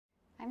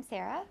I'm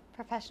Sarah,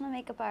 professional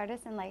makeup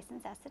artist and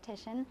licensed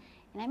esthetician,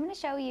 and I'm going to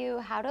show you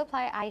how to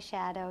apply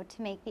eyeshadow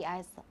to make the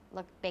eyes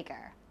look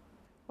bigger.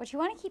 What you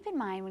want to keep in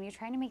mind when you're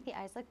trying to make the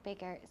eyes look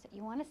bigger is that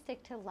you want to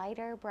stick to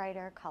lighter,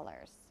 brighter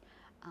colors.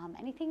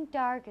 Anything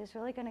dark is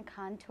really going to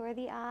contour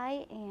the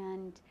eye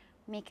and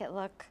make it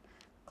look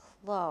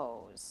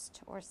closed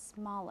or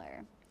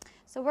smaller.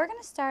 So we're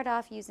going to start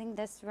off using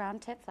this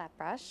round tip flat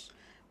brush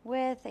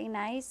with a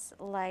nice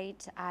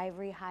light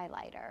ivory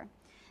highlighter.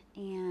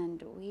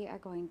 And we are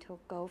going to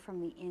go from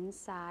the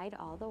inside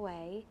all the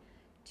way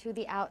to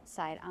the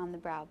outside on the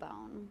brow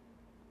bone.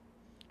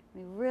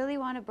 We really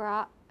want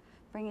to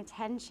bring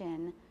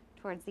attention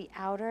towards the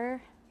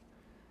outer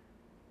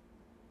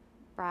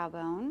brow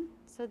bone,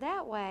 so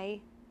that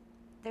way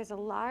there's a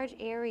large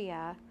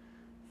area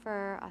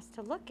for us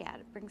to look at.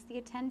 It brings the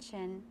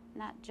attention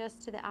not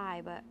just to the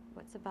eye, but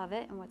what's above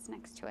it and what's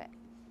next to it.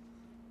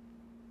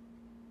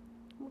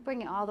 We'll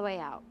bring it all the way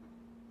out.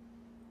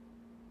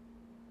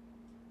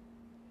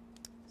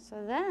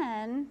 So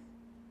then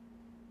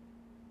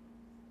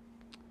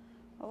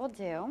what we'll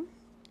do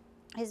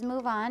is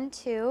move on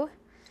to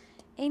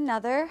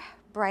another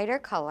brighter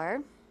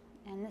color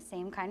in the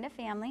same kind of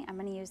family. I'm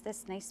going to use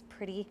this nice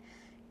pretty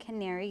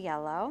canary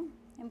yellow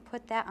and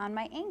put that on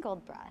my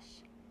angled brush.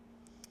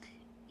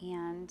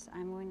 And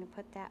I'm going to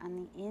put that on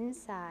the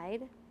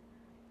inside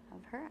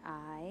of her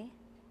eye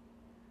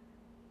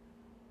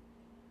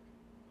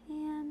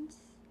and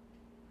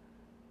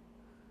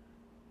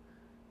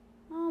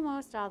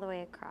almost all the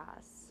way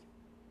across.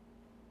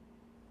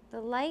 The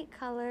light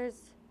colors,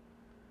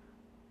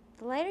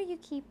 the lighter you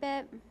keep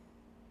it,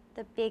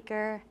 the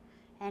bigger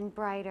and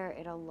brighter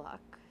it'll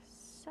look.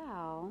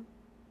 So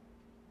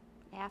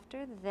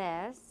after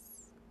this,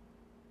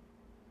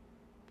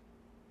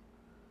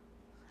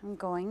 I'm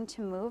going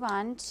to move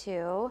on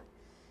to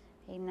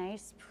a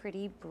nice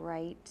pretty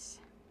bright,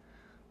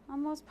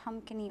 almost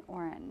pumpkin-y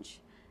orange.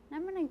 And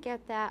I'm going to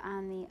get that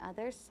on the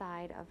other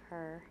side of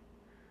her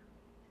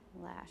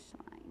lash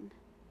line,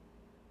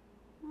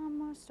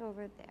 almost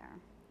over there.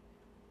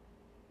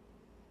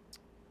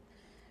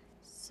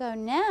 So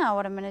now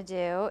what I'm going to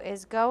do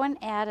is go and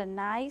add a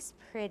nice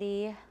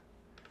pretty,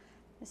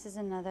 this is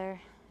another,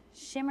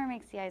 shimmer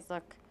makes the eyes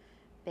look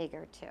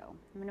bigger too.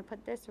 I'm going to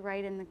put this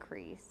right in the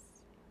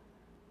crease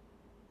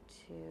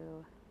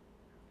to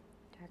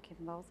darken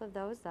both of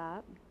those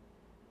up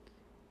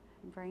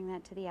and bring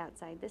that to the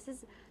outside.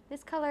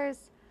 This color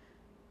is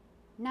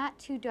not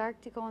too dark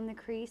to go in the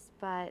crease,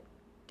 but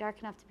dark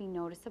enough to be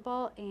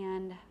noticeable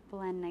and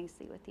blend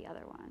nicely with the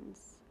other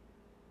ones.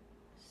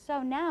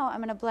 So now I'm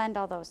going to blend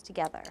all those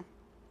together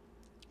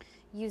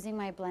using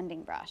my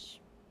blending brush.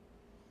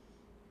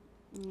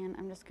 And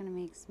I'm just going to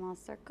make small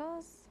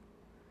circles,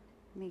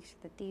 make sure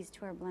that these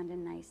two are blended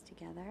nice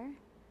together,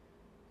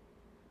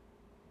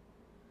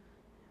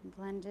 and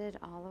blend it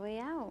all the way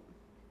out.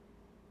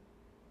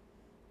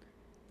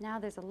 Now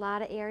there's a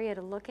lot of area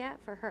to look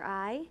at for her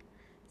eye.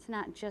 It's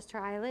not just her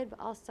eyelid, but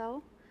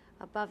also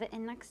above it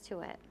and next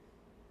to it.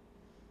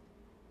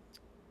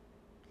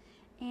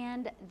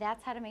 And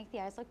that's how to make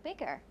the eyes look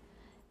bigger.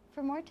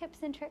 For more tips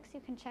and tricks, you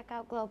can check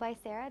out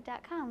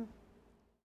glowbysarah.com.